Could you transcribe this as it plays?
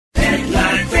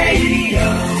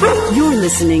You're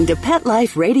listening to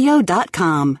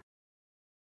PetLifeRadio.com.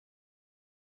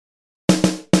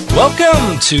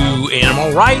 Welcome to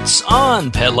Animal Rights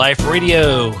on Pet Life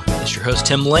Radio. This is your host,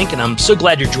 Tim Link, and I'm so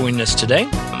glad you're joining us today.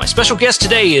 My special guest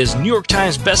today is New York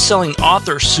Times bestselling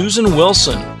author Susan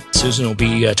Wilson. Susan will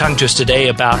be talking to us today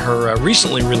about her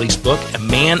recently released book, A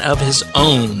Man of His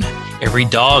Own. Every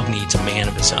dog needs a man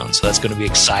of his own, so that's going to be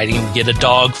exciting. We get a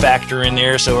dog factor in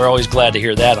there, so we're always glad to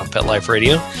hear that on Pet Life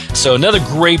Radio. So another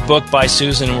great book by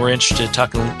Susan. We're interested in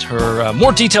talking to her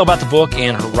more detail about the book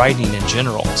and her writing in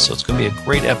general. So it's going to be a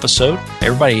great episode.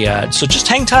 Everybody, so just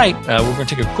hang tight. We're going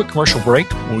to take a quick commercial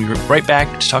break. We'll be right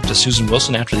back to talk to Susan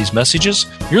Wilson after these messages.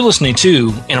 You're listening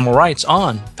to Animal Rights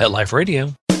on Pet Life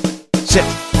Radio. Sit.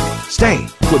 Stay.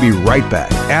 We'll be right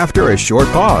back after a short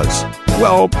pause.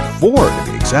 Well, 4 to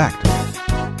be exact.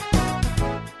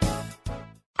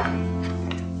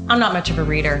 I'm not much of a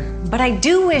reader, but I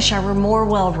do wish I were more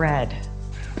well-read.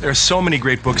 There are so many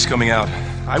great books coming out.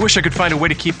 I wish I could find a way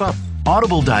to keep up.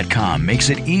 Audible.com makes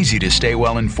it easy to stay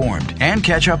well-informed and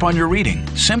catch up on your reading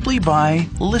simply by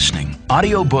listening.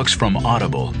 Audiobooks from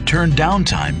Audible turn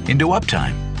downtime into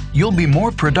uptime. You'll be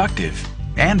more productive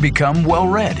and become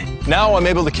well-read. Now I'm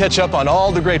able to catch up on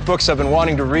all the great books I've been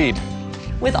wanting to read.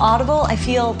 With Audible, I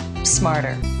feel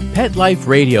smarter. Pet Life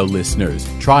Radio listeners,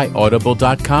 try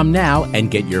Audible.com now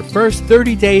and get your first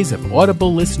 30 days of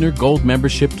Audible Listener Gold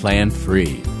membership plan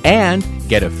free. And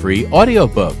get a free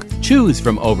audiobook. Choose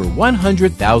from over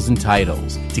 100,000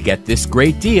 titles. To get this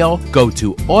great deal, go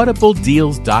to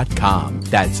audibledeals.com.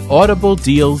 That's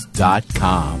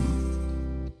audibledeals.com.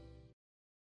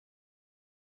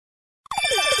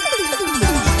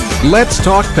 Let's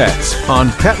Talk Pets on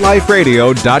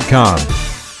PetLifeRadio.com.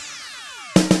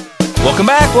 Welcome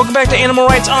back. Welcome back to Animal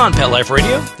Rights on Pet Life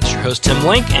Radio. This is your host, Tim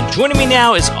Link, and joining me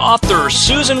now is author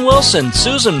Susan Wilson.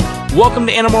 Susan, welcome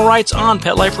to Animal Rights on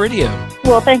Pet Life Radio.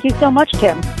 Well, thank you so much,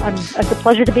 Tim. It's a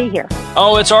pleasure to be here.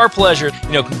 Oh, it's our pleasure.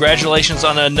 Congratulations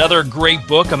on another great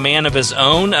book, A Man of His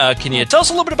Own. Can you tell us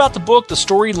a little bit about the book, the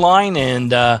storyline,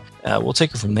 and we'll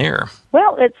take it from there.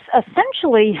 Well, it's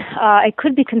essentially, it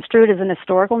could be construed as an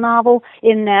historical novel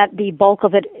in that the bulk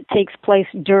of it takes place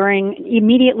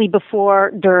immediately before,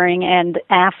 during, and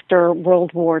after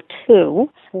World War II.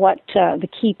 What the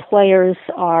key players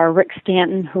are Rick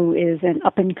Stanton, who is an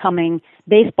up-and-coming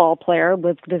baseball player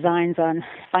with designs on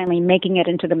finally making it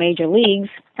into the major leagues,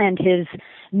 and his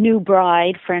new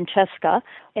bride, Francesca,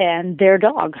 and their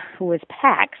dog, who is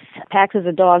Pax. Pax is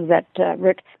a dog that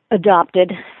Rick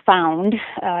found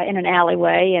in an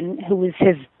alleyway, and who was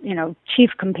his, chief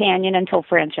companion until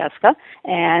Francesca.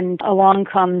 And along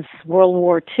comes World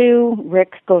War II.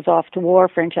 Rick goes off to war.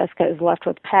 Francesca is left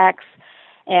with Pax,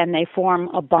 and they form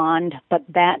a bond, but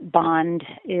that bond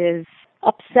is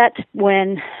upset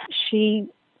when she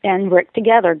and Rick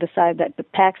together decide that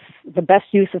the best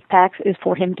use of Pax is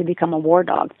for him to become a war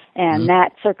dog. And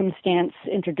that circumstance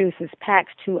introduces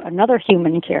Pax to another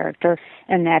human character,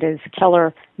 and that is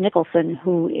Keller Nicholson,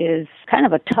 who is kind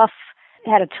of had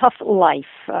a tough life.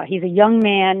 He's a young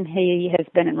man. He has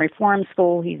been in reform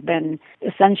school. He's been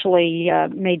essentially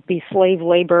made to be slave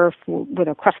labor with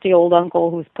a crusty old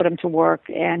uncle who's put him to work,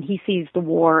 and he sees the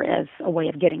war as a way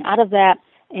of getting out of that.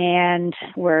 And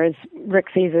whereas Rick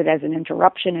sees it as an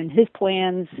interruption in his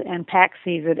plans, and Pax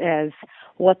sees it as,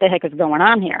 what the heck is going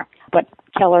on here? But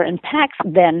Keller and Pax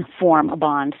then form a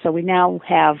bond. So we now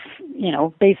have,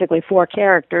 basically 4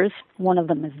 characters. One of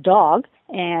them is Dog.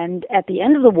 And at the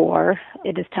end of the war,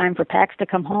 it is time for Pax to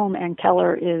come home, and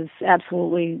Keller is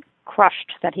absolutely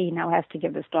crushed that he now has to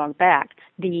give this dog back.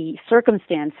 The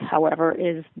circumstance, however,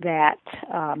 is that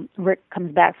Rick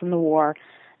comes back from the war.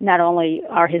 Not only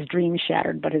are his dreams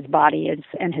shattered, but his body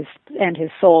and his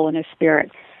soul and his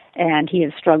spirit, and he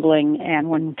is struggling.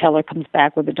 And when Keller comes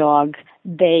back with the dog,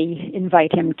 they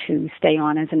invite him to stay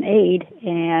on as an aide,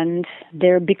 and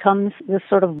there becomes this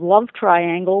sort of love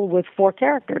triangle with 4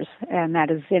 characters, and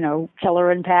that is, Keller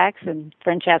and Pax, and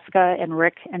Francesca and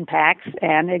Rick and Pax,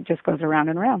 and it just goes around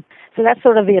and around. So that's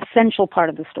sort of the essential part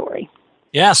of the story.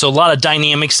 Yeah, so a lot of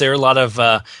dynamics there, a lot of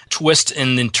twists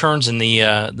and turns in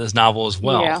this novel as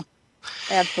well. Yeah,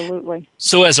 absolutely.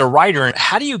 So as a writer,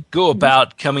 how do you go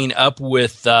about coming up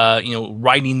with,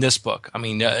 writing this book? I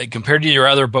mean, compared to your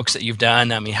other books that you've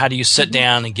done, I mean, how do you sit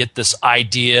down and get this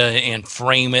idea and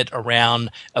frame it around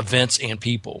events and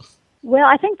people? Well,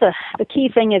 I think the key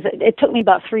thing is it took me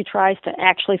about 3 tries to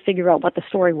actually figure out what the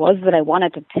story was that I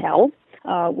wanted to tell.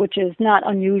 Which is not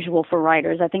unusual for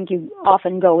writers. I think you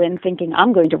often go in thinking,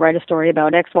 I'm going to write a story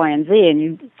about X, Y, and Z, and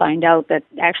you find out that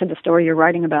actually the story you're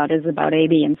writing about is about A,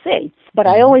 B, and C. But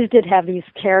I always did have these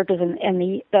characters, and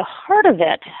the heart of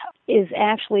it is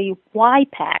actually why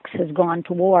PAX has gone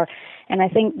to war. And I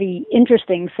think the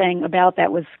interesting thing about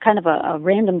that was kind of a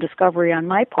random discovery on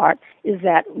my part, is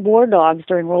that war dogs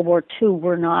during World War II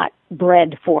were not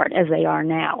bred for it as they are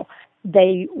now.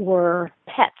 They were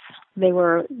pets. They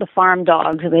were the farm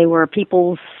dogs. They were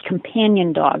people's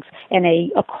companion dogs. And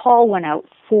a call went out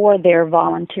for their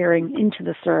volunteering into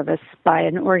the service by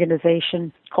an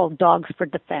organization called Dogs for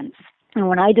Defense. And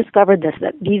when I discovered this,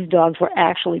 that these dogs were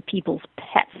actually people's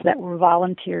pets that were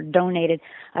volunteered, donated,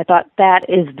 I thought that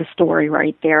is the story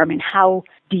right there. I mean, how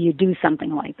do you do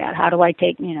something like that? How do I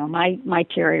take, my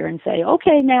terrier and say,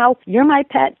 okay, now you're my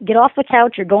pet, get off the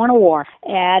couch, you're going to war.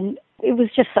 And it was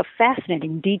just a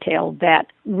fascinating detail that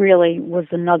really was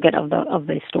the nugget of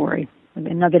the story, the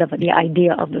nugget of the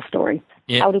idea of the story.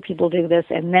 Yeah. How do people do this,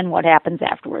 and then what happens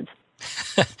afterwards?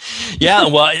 Yeah,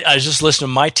 well, I was just listening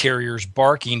to my terriers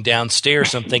barking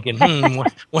downstairs. So I'm thinking,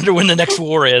 wonder when the next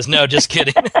war is. No, just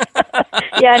kidding.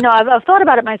 Yeah, no, I've thought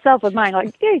about it myself with mine.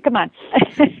 Like, hey, come on.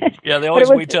 Yeah, they always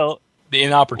wait till the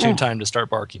inopportune time to start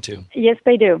barking too. Yes,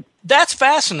 they do. That's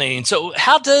fascinating. So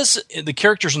how does the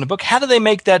characters in the book, how do they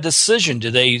make that decision?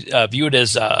 Do they view it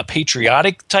as a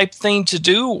patriotic type thing to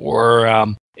do? Or,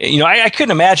 I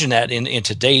couldn't imagine that in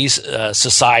today's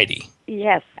society.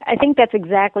 Yes, I think that's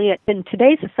exactly it. In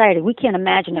today's society, we can't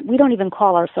imagine it. We don't even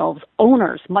call ourselves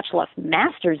owners, much less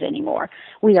masters anymore.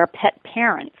 We are pet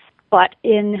parents. But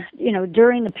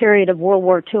during the period of World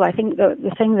War II, I think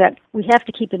the thing that we have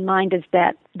to keep in mind is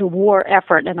that the war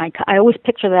effort, and I always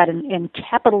picture that in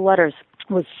capital letters,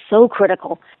 was so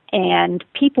critical. And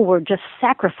people were just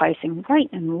sacrificing right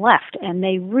and left. And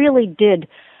they really did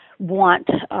want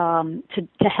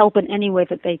to help in any way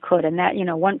that they could. And that,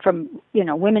 went from,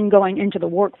 women going into the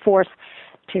workforce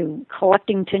to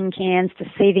collecting tin cans, to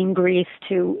saving grease,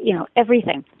 to,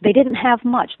 everything. They didn't have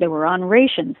much. They were on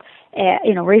rations,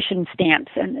 ration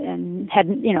stamps, and had,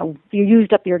 you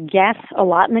used up your gas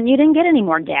allotment. You didn't get any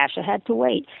more gas. You had to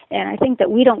wait. And I think that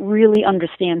we don't really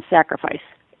understand sacrifice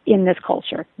in this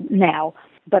culture now.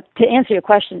 But to answer your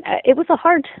question, it was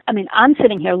I'm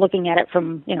sitting here looking at it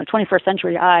from, 21st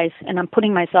century eyes, and I'm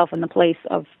putting myself in the place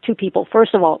of two people.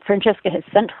 First of all, Francesca has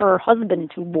sent her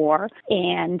husband to war,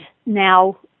 and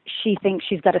now she thinks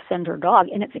she's got to send her dog,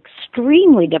 and it's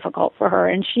extremely difficult for her,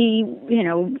 and she,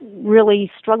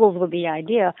 really struggles with the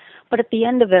idea. But at the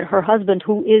end of it, her husband,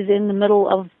 who is in the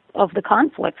middle of the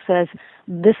conflict, says,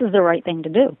 this is the right thing to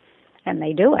do, and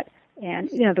they do it. And,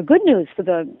 the good news for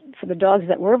the dogs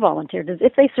that were volunteered is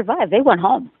if they survived, they went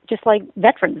home. Just like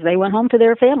veterans, they went home to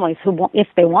their families if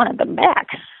they wanted them back.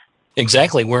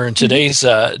 Exactly. We're in today's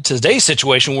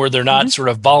situation where they're not sort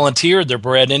of volunteered, they're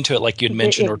bred into it, like you'd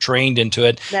mentioned, or trained into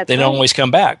it. They don't always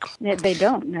come back. They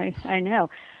don't. I know.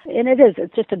 And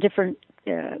it's just a different,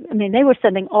 they were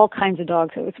sending all kinds of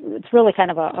dogs. It's really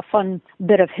kind of a fun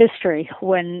bit of history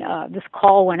when this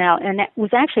call went out. And it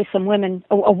was actually some women,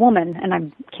 a woman, and I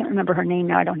can't remember her name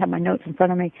now, I don't have my notes in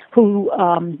front of me, who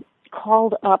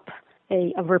called up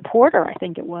a reporter, I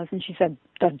think it was, and she said,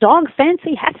 the dog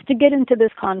fancy has to get into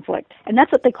this conflict. And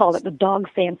that's what they called it, the dog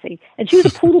fancy. And she was a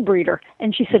poodle breeder.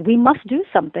 And she said, we must do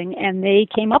something. And they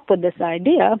came up with this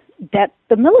idea that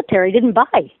the military didn't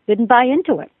buy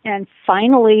into it. And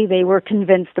finally, they were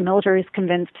convinced, the military is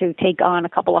convinced to take on a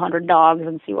couple of hundred dogs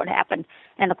and see what happened.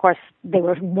 And of course, they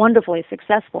were wonderfully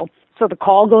successful. So the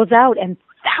call goes out, and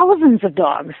thousands of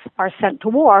dogs are sent to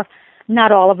war.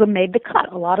 Not all of them made the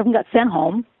cut. A lot of them got sent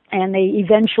home. And they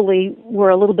eventually were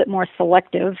a little bit more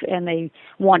selective, and they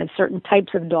wanted certain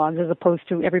types of dogs as opposed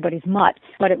to everybody's mutt.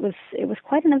 But it was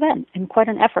quite an event and quite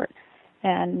an effort,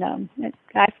 and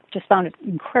I just found it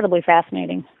incredibly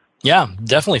fascinating. Yeah,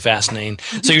 definitely fascinating.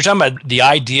 So you're talking about the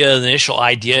idea, the initial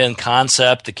idea and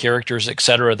concept, the characters, et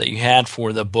cetera, that you had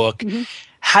for the book. Mm-hmm.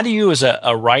 How do you, as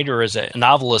a writer, as a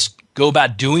novelist, go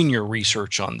about doing your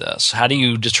research on this? How do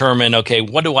you determine, okay,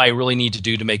 what do I really need to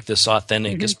do to make this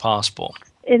authentic as possible?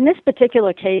 In this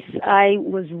particular case, I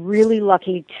was really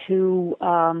lucky to,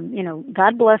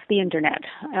 God bless the internet,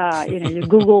 you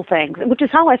Google things, which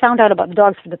is how I found out about the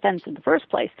Dogs for Defense in the first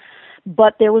place.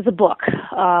 But there was a book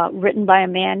written by a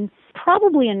man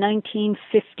probably in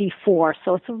 1954,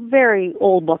 so it's a very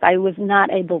old book. I was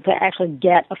not able to actually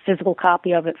get a physical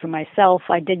copy of it for myself.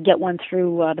 I did get one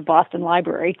through the Boston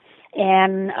Library,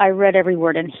 and I read every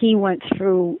word, and he went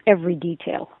through every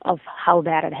detail of how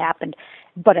that had happened.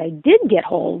 But I did get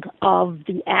hold of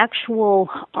the actual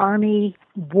Army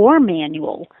war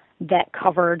manual that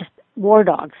covered war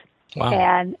dogs. Wow.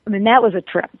 And that was a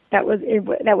trip. That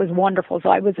was wonderful. So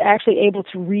I was actually able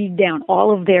to read down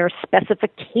all of their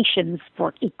specifications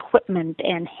for equipment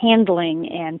and handling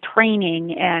and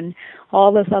training and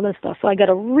all this other stuff. So I got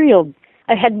a real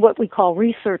I had what we call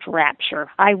research rapture.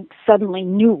 I suddenly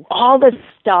knew all this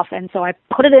stuff, and so I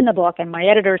put it in the book, and my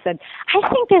editor said, I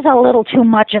think there's a little too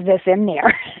much of this in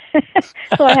there.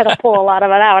 So I had to pull a lot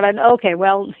of it out, and okay,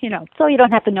 well, so you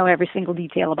don't have to know every single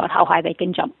detail about how high they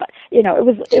can jump, but,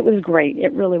 it was great.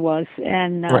 It really was.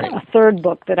 And Right. A third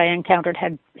book that I encountered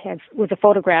was a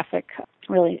photographic,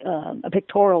 really a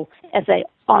pictorial essay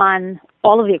on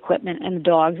all of the equipment and the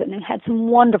dogs, and it had some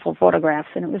wonderful photographs,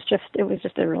 and it was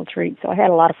just a real treat. So I had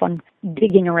a lot of fun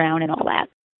digging around and all that.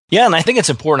 Yeah, and I think it's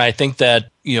important. I think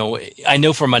that, I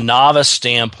know from a novice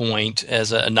standpoint,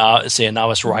 as a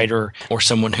novice writer or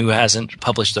someone who hasn't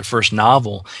published their first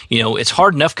novel, it's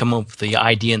hard enough to come up with the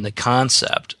idea and the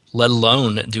concept, let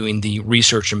alone doing the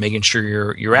research and making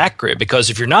sure you're accurate. Because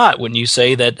if you're not, wouldn't you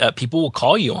say that people will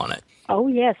call you on it? Oh,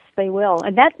 yes, they will.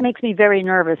 And that makes me very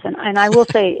nervous. And I will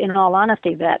say, in all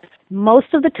honesty, that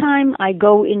most of the time I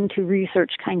go into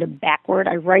research kind of backward.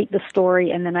 I write the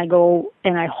story, and then I go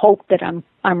and I hope that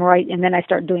I'm right, and then I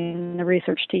start doing the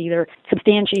research to either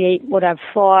substantiate what I've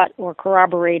thought or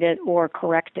corroborate it or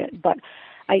correct it. But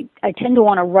I tend to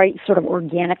want to write sort of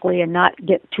organically and not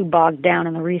get too bogged down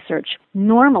in the research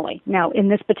normally. Now, in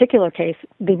this particular case,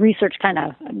 the research kind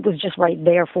of was just right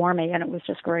there for me, and it was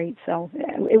just great. So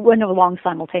it went along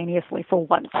simultaneously for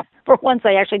once. For once,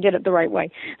 I actually did it the right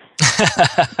way.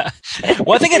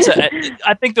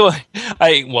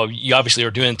 Well, you obviously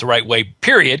are doing it the right way,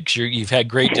 period, because you've had a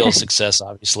great deal of success,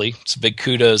 obviously. It's big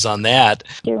kudos on that.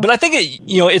 But I think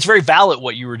it's very valid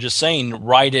what you were just saying.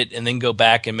 Write it and then go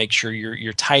back and make sure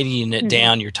you're tidying it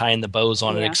down, you're tying the bows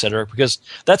on it, et cetera, because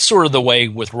that's sort of the way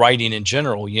with writing in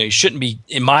general. You shouldn't be,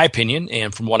 in my opinion,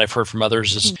 and from what I've heard from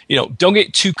others, is don't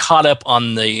get too caught up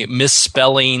on the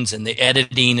misspellings and the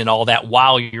editing and all that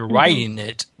while you're writing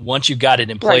it. Once you've got it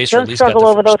in place, or at least struggle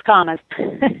over those commas.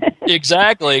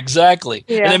 Exactly.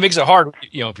 Yeah. And it makes it hard,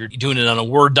 if you're doing it on a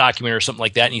Word document or something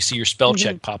like that, and you see your spell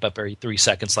check pop up every 3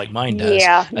 seconds like mine does.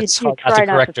 Yeah, that's you try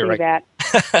not to see that.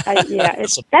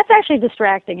 That's actually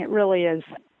distracting. It really is.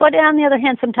 But on the other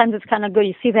hand, sometimes it's kind of good.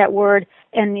 You see that word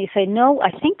and you say, no, I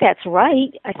think that's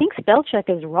right. I think spell check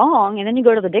is wrong. And then you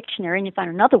go to the dictionary and you find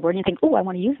another word and you think, oh, I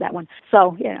want to use that one.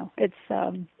 So, it's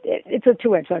a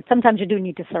two-edged sword. Sometimes you do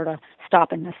need to sort of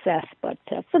stop and assess. But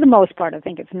for the most part, I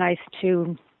think it's nice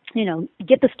to,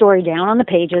 get the story down on the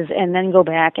pages and then go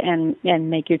back and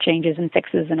make your changes and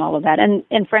fixes and all of that. And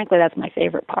frankly, that's my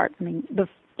favorite part. I mean, the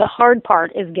hard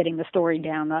part is getting the story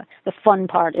down. The fun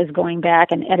part is going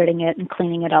back and editing it and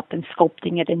cleaning it up and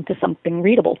sculpting it into something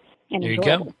readable and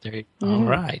enjoyable. There you go. All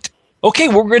right. Okay,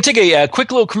 we're going to take a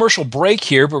quick little commercial break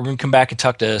here, but we're going to come back and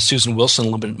talk to Susan Wilson a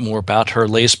little bit more about her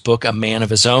latest book, A Man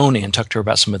of His Own, and talk to her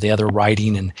about some of the other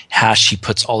writing and how she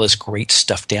puts all this great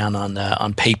stuff down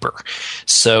on paper.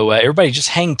 So everybody just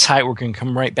hang tight. We're going to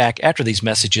come right back after these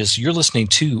messages. You're listening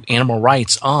to Animal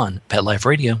Rights on Pet Life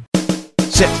Radio.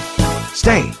 Sit.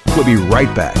 Stay. We'll be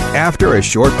right back after a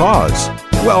short pause.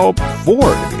 Well, 4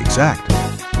 to be exact.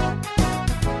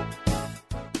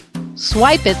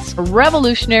 Swipe It's a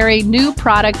revolutionary new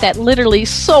product that literally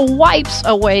wipes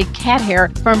away cat hair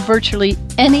from virtually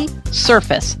any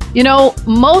surface.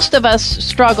 Most of us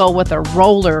struggle with a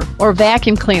roller or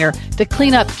vacuum cleaner to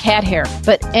clean up cat hair,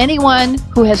 but anyone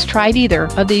who has tried either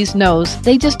of these knows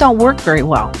they just don't work very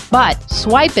well. But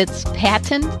Swipe It's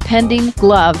patent-pending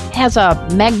glove has a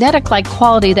magnetic-like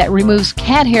quality that removes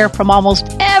cat hair from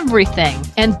almost everything.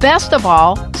 And best of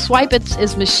all, Swipe It's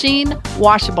is machine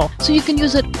washable, so you can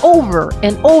use it over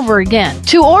and over again.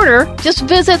 To order, just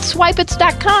visit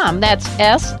swipeits.com. That's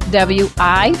SWIPETS.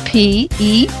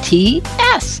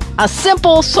 A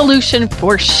simple solution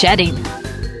for shedding.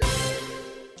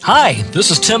 Hi,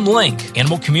 this is Tim Link,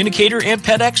 animal communicator and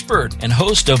pet expert and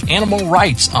host of Animal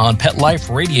Rights on Pet Life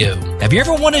Radio. Have you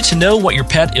ever wanted to know what your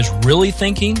pet is really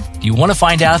thinking? Do you want to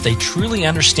find out if they truly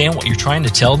understand what you're trying to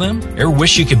tell them? Ever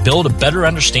wish you could build a better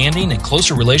understanding and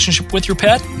closer relationship with your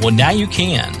pet? Well, now you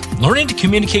can. Learning to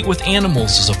Communicate with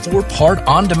Animals is a 4-part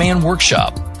on-demand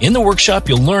workshop. In the workshop,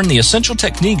 you'll learn the essential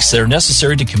techniques that are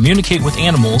necessary to communicate with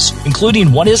animals,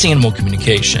 including what is animal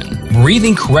communication,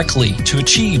 breathing correctly to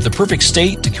achieve the perfect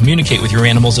state to communicate with your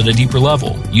animals at a deeper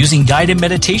level, using guided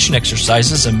meditation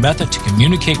exercises and method to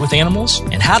communicate with animals,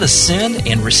 and how to send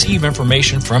and receive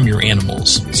information from your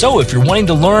animals. So if you're wanting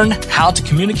to learn how to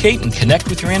communicate and connect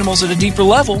with your animals at a deeper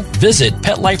level, visit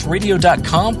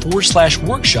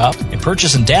PetLifeRadio.com/workshop and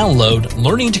purchase and download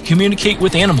Learning to Communicate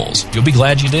with Animals. You'll be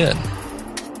glad you did.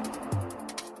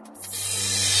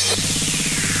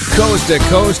 Coast to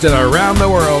coast and around the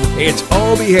world, it's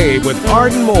All Behave with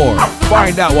Arden Moore.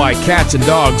 Find out why cats and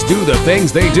dogs do the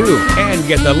things they do and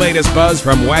get the latest buzz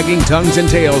from wagging tongues and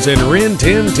tails in Rin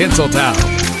Tin Tinseltown.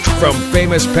 From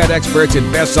famous pet experts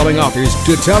and best-selling authors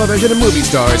to television and movie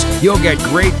stars, you'll get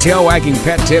great tail-wagging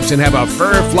pet tips and have a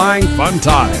fur-flying fun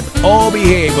time. All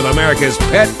behave with America's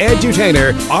pet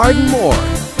edutainer, Arden Moore.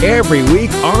 Every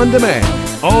week on demand,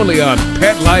 only on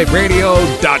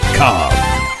PetLifeRadio.com.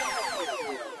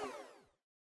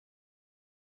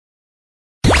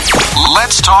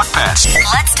 Let's talk pets.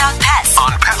 Let's talk pets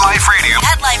On Pet Life Radio.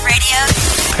 Pet Life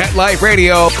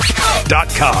Radio.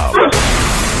 PetLifeRadio.com.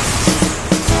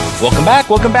 Welcome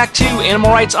back to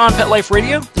Animal Rights on Pet Life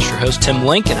Radio. This is your host, Tim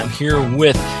Link, and I'm here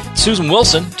with Susan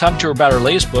Wilson, talking to her about her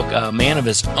latest book, A Man of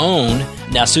His Own.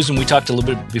 Now, Susan, we talked a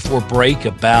little bit before break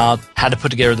about how to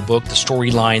put together the book, the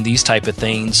storyline, these type of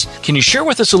things. Can you share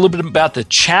with us a little bit about the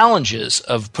challenges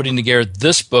of putting together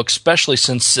this book, especially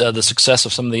since the success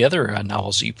of some of the other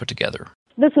novels that you put together?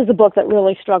 This is a book that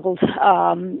really struggled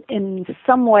in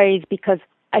some ways because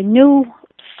I knew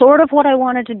sort of what I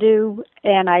wanted to do,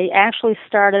 and I actually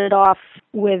started off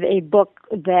with a book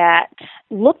that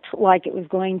looked like it was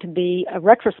going to be a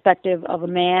retrospective of a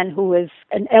man who is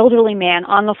an elderly man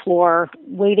on the floor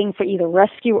waiting for either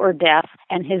rescue or death,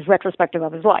 and his retrospective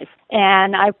of his life.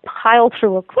 And I piled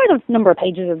through quite a number of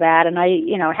pages of that, and I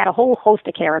had a whole host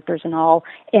of characters and all,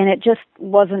 and it just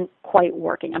wasn't quite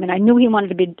working. I mean, I knew he wanted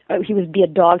to be a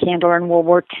dog handler in World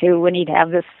War II, and he'd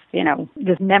have this,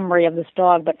 this memory of this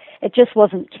dog, but it just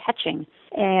wasn't catching.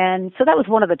 And so that was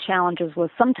one of the challenges, was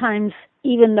sometimes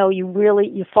even though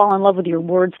you fall in love with your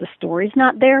words, the story's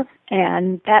not there.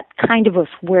 And that kind of was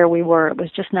where we were. It was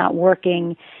just not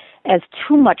working as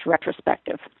too much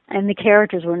retrospective. And the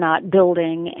characters were not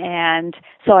building. And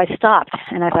so I stopped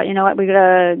and I thought, you know what, we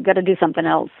gotta do something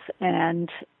else. And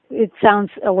it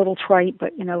sounds a little trite,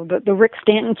 but the Rick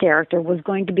Stanton character was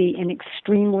going to be an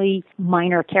extremely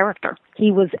minor character.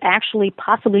 He was actually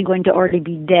possibly going to already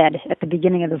be dead at the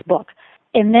beginning of this book.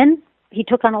 And then he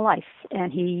took on a life,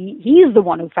 and he's the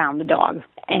one who found the dog.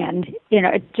 And,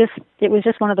 it was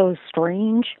just one of those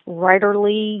strange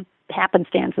writerly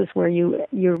happenstances where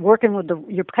you're working with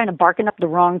you're kind of barking up the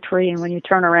wrong tree, and when you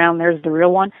turn around, there's the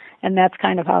real one. And that's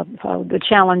kind of how the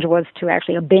challenge was, to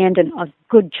actually abandon a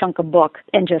good chunk of book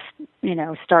and just,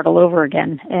 start all over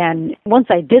again. And once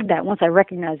I did that, once I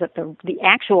recognized that the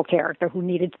actual character who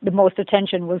needed the most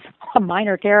attention was a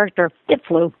minor character, it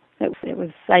flew.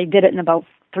 I did it in about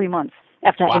 3 months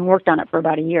after having worked on it for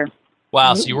about a year.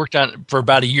 Wow, so you worked on it for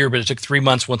about a year, but it took 3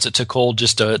 months once it took hold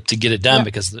just to get it done,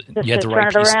 because you had the right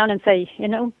piece. Turn it around and say,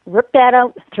 rip that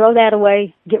out, throw that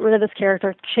away, get rid of this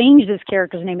character, change this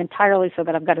character's name entirely so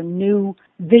that I've got a new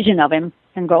vision of him,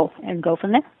 and go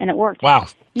from there. And it worked. Wow,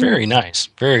 very nice,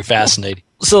 very fascinating.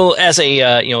 So, as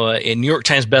a New York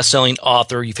Times bestselling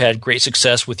author, you've had great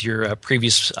success with your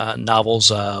previous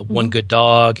novels, One Good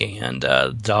Dog and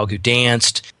The Dog Who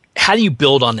Danced. How do you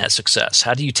build on that success?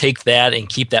 How do you take that and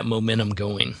keep that momentum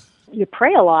going? You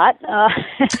pray a lot.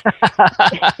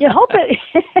 You hope it.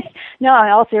 No, in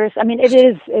all seriousness, I mean, it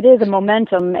is a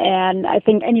momentum, and I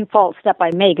think any false step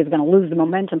I make is going to lose the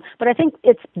momentum. But I think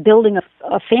it's building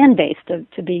a fan base, to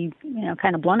be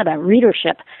kind of blunt about it,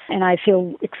 readership. And I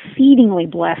feel exceedingly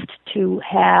blessed to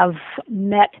have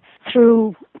met,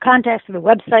 through contacts through the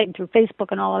website and through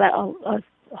Facebook and all of that,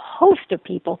 a host of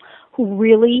people who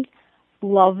really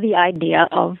love the idea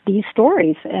of these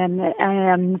stories, and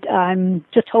I'm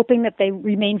just hoping that they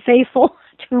remain faithful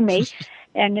to me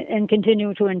and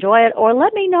continue to enjoy it, or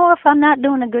let me know if I'm not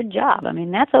doing a good job. I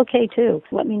mean, that's okay too.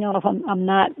 Let me know if I'm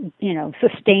not,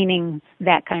 sustaining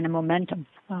that kind of momentum.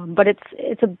 But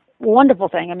it's a wonderful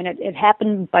thing. I mean, it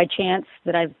happened by chance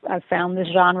that I've found this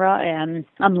genre, and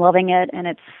I'm loving it, and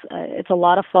it's a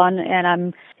lot of fun. And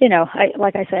I'm,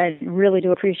 like I said, I really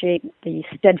do appreciate the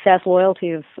steadfast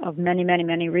loyalty of many, many,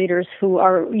 many readers who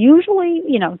are usually,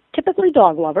 typically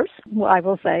dog lovers. I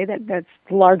will say that's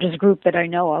the largest group that I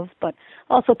know of, but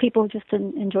also people who just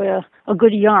enjoy a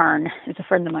good yarn, as a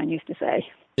friend of mine used to say.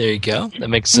 There you go. That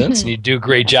makes sense. And you do a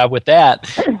great job with that.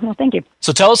 Well, thank you.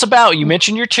 So tell us about, you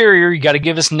mentioned your terrier. You got to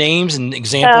give us names and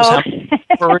examples. Oh.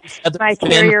 How many My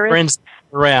terrier friends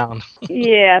around.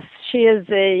 Yes, she is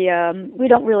we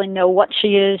don't really know what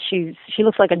she is. She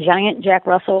looks like a giant Jack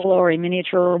Russell or a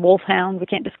miniature wolfhound. We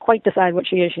can't just quite decide what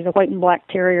she is. She's a white and black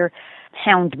terrier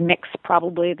hound mix,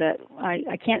 probably. That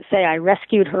I can't say I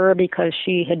rescued her because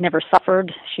she had never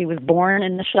suffered. She was born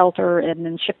in the shelter and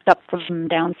then shipped up from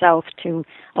down south to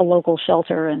a local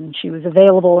shelter, and she was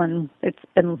available, and it's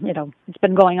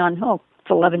been going on, it's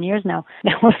 11 years now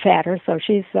with her, so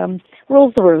she's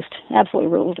rules the roost,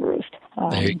 absolutely rules the roost.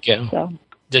 There you go. So.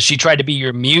 Does she try to be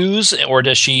your muse, or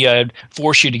does she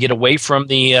force you to get away from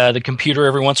the computer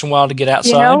every once in a while to get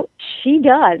outside? She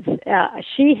does.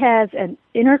 She has an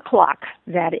inner clock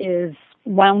that is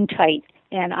wound tight.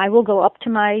 And I will go up to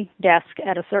my desk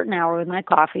at a certain hour with my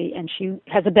coffee, and she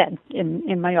has a bed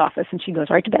in my office, and she goes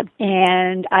right to bed.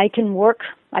 And I can work.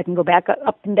 I can go back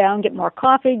up and down, get more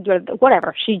coffee,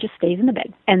 whatever. She just stays in the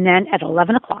bed. And then at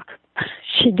 11 o'clock,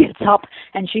 she gets up,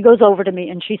 and she goes over to me,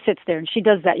 and she sits there, and she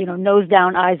does that, nose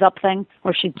down, eyes up thing,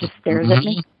 where she just stares at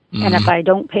me. And if I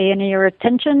don't pay any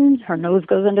attention, her nose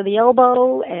goes under the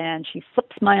elbow, and she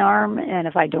flips my arm. And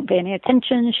if I don't pay any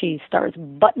attention, she starts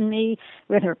butting me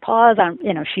with her paws.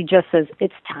 She just says,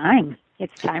 "It's time.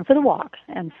 It's time for the walk."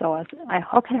 And so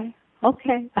okay, I'll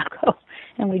go.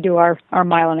 And we do our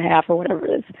mile and a half or whatever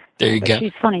it is. There you go.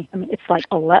 She's funny. I mean, it's like,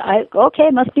 okay,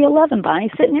 it must be 11.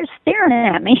 Bonnie's sitting there staring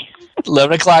at me.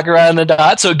 11 o'clock around the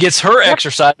dot. So it gets her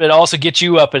exercise, but it also gets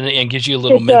you up and gives you a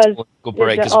little mental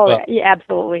break as well. Yeah,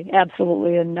 absolutely. And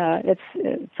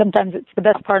sometimes it's the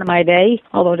best part of my day,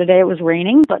 although today it was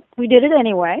raining, but we did it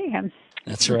anyway.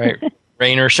 That's right.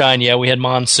 Rain or shine, we had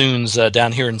monsoons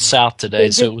down here in South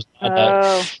today, so it was not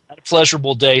a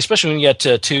pleasurable day, especially when you get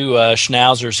two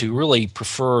schnauzers who really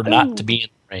prefer not to be in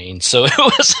the rain. So it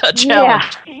was a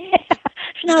challenge. Yeah.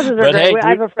 Schnauzers are great. I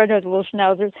have a friend who has a little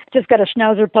schnauzer. Just got a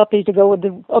schnauzer puppy to go with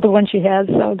the other one she has,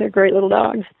 so they're great little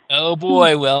dogs. Oh,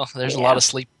 boy. Well, there's a lot of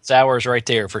sleepless hours right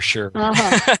there for sure.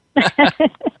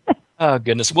 Oh,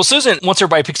 goodness. Well, Susan, once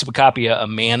everybody picks up a copy of A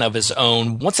Man of His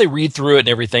Own, once they read through it and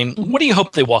everything, what do you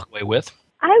hope they walk away with?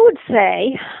 I would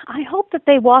say, I hope that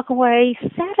they walk away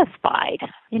satisfied.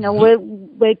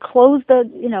 They close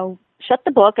shut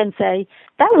the book and say,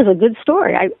 that was a good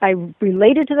story. I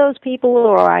related to those people,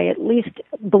 or I at least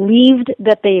believed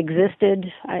that they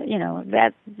existed,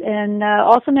 and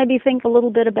also maybe think a little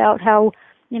bit about how,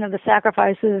 the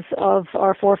sacrifices of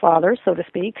our forefathers, so to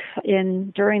speak,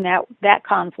 during that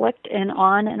conflict and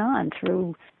on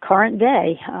through current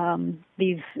day.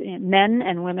 These men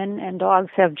and women and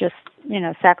dogs have just,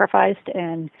 sacrificed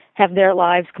and have their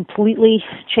lives completely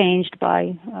changed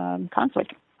by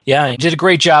conflict. Yeah, you did a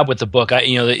great job with the book.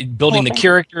 Building the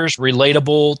characters,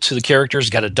 relatable to the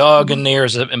characters. Got a dog in there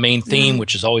as a main theme,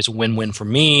 which is always a win-win for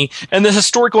me. And the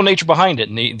historical nature behind it,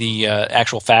 and the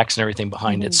actual facts and everything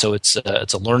behind it. So it's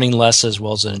a learning lesson as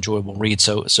well as an enjoyable read.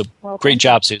 So great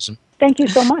job, Susan. Thank you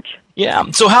so much. Yeah.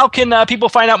 So how can people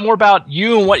find out more about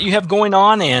you and what you have going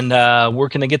on, and where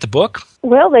can they get the book?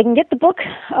 Well, they can get the book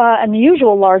in the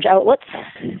usual large outlets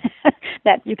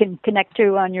that you can connect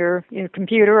to on your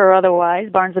computer or otherwise,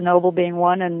 Barnes & Noble being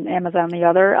one and Amazon the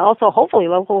other. Also, hopefully,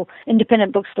 local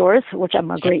independent bookstores, which I'm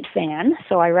a great fan,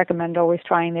 so I recommend always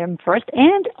trying them first.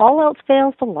 And all else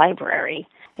fails, the library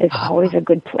is always a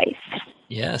good place.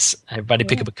 Yes. Everybody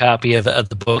pick up a copy of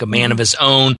the book, A Man of His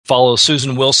Own. Follow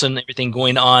Susan Wilson, everything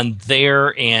going on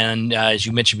there. And as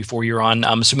you mentioned before,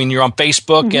 I'm assuming you're on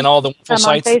Facebook and all the wonderful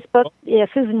sites. I'm on Facebook. Yeah,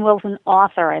 Susan Wilson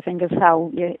Author, I think, is how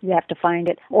you have to find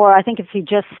it. Or I think if you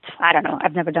just, I don't know,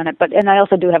 I've never done it. And I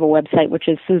also do have a website, which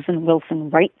is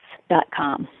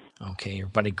SusanWilsonWrites.com. Okay,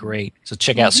 everybody, great. So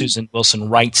check out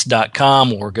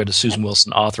SusanWilsonWrites.com or go to Susan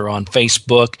Wilson Author on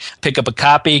Facebook. Pick up a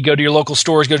copy, go to your local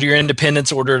stores, go to your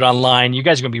independents, order it online. You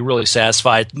guys are going to be really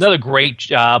satisfied. Another great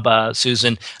job,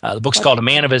 Susan. The book's called A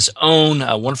Man of His Own,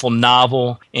 a wonderful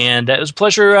novel, and it was a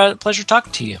pleasure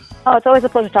talking to you. Oh, it's always a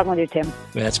pleasure talking with you, Tim.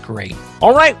 That's great.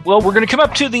 All right, well, we're going to come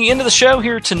up to the end of the show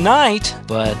here tonight,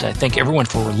 but I thank everyone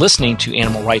for listening to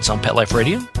Animal Rights on Pet Life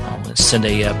Radio. I want to send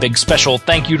a big special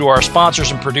thank you to our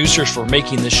sponsors and producers for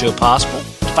making this show possible.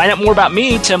 To find out more about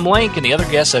me, Tim Link, and the other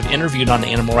guests I've interviewed on the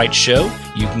Animal Rights Show,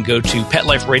 you can go to Pet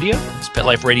Life Radio. It's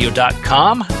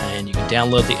PetLifeRadio.com, and you can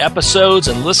download the episodes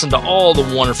and listen to all the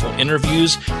wonderful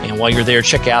interviews. And while you're there,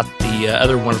 check out the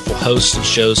other wonderful hosts and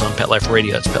shows on Pet Life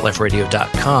Radio. It's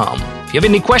PetLifeRadio.com. If you have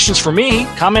any questions for me,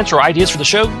 comments, or ideas for the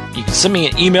show, you can send me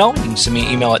an email. You can send me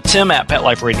an email at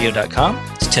tim@PetLifeRadio.com.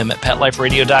 It's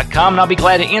tim@PetLifeRadio.com, and I'll be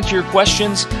glad to answer your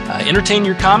questions, entertain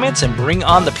your comments, and bring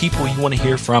on the people you want to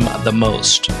hear from the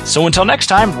most. So until next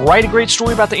time, write a great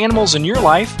story about the animals in your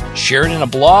life, share it in a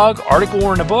blog, article,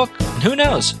 or in a book, and who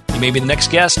knows, you may be the next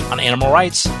guest on Animal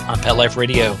Rights on Pet Life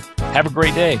Radio. Have a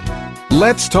great day.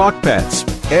 Let's Talk Pets,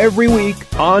 every week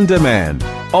on demand,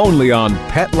 only on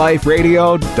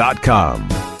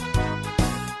PetLifeRadio.com.